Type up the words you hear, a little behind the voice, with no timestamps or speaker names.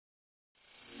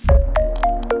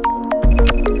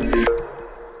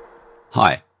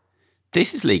Hi,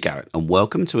 this is Lee Garrett and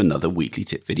welcome to another weekly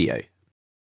tip video.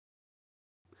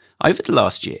 Over the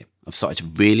last year, I've started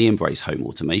to really embrace home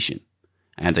automation,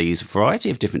 and I use a variety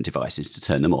of different devices to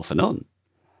turn them off and on.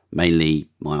 Mainly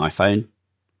my iPhone,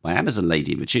 my Amazon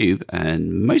Lady in the Tube,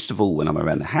 and most of all when I'm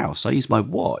around the house, I use my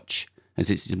watch,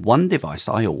 as it's one device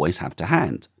I always have to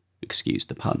hand. Excuse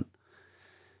the pun.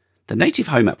 The native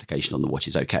home application on the watch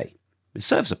is okay. It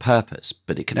serves a purpose,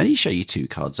 but it can only show you 2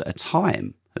 cards at a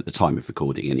time, at the time of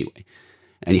recording anyway,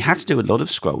 and you have to do a lot of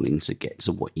scrolling to get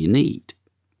to what you need.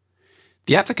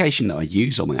 The application that I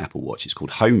use on my Apple Watch is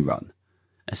called HomeRun,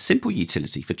 a simple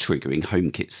utility for triggering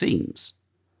HomeKit scenes.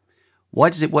 Why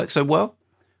does it work so well?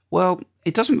 Well,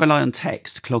 it doesn't rely on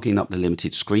text clogging up the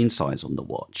limited screen size on the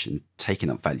watch and taking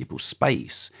up valuable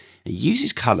space. It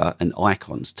uses colour and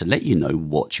icons to let you know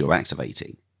what you're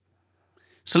activating.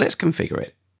 So let's configure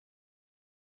it.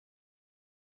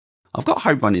 I've got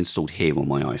HomeRun installed here on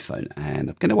my iPhone and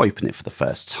I'm going to open it for the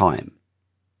first time.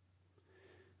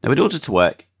 Now, in order to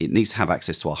work, it needs to have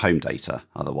access to our home data,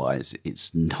 otherwise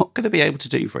it's not going to be able to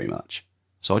do very much.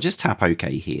 So I'll just tap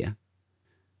OK here,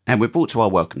 and we're brought to our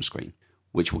welcome screen,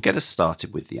 which will get us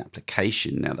started with the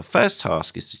application. Now, the first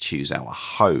task is to choose our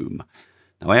home.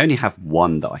 Now, I only have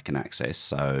one that I can access,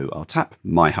 so I'll tap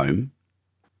My Home.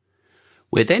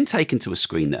 We're then taken to a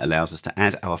screen that allows us to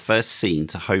add our first scene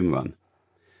to HomeRun.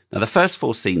 Now, the first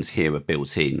 4 scenes here are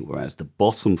built in, whereas the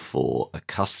bottom 4 are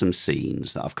custom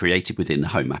scenes that I've created within the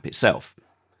Home app itself.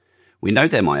 We know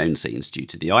they're my own scenes due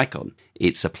to the icon.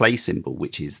 It's a play symbol,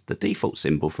 which is the default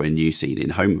symbol for a new scene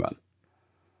in HomeRun.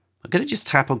 I'm going to just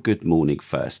tap on Good Morning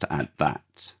first to add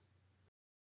that.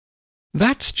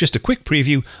 That's just a quick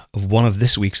preview of one of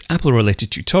this week's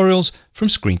Apple-related tutorials from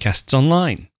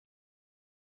ScreenCastsOnline.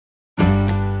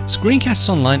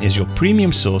 ScreenCastsOnline is your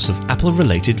premium source of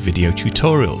Apple-related video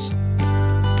tutorials.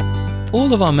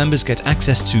 All of our members get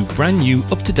access to brand new,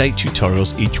 up-to-date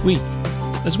tutorials each week,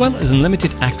 as well as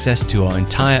unlimited access to our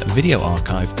entire video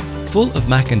archive full of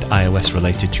Mac and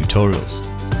iOS-related tutorials.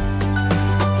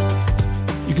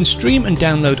 You can stream and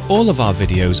download all of our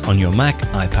videos on your Mac,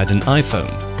 iPad and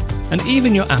iPhone, and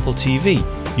even your Apple TV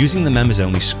using the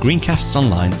members-only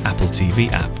ScreenCastsOnline Apple TV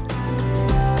app.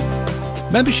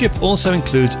 Membership also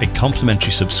includes a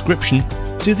complimentary subscription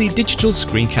to the digital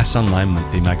ScreenCastsOnline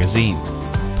monthly magazine,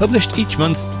 published each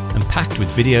month and packed with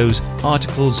videos,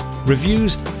 articles,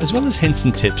 reviews, as well as hints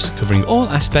and tips covering all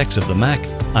aspects of the Mac,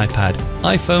 iPad,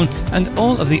 iPhone, and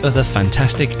all of the other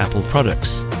fantastic Apple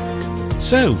products.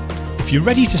 So, if you're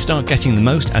ready to start getting the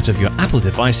most out of your Apple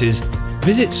devices,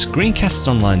 visit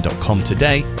ScreenCastsOnline.com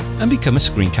today and become a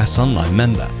ScreenCastsOnline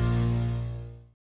member.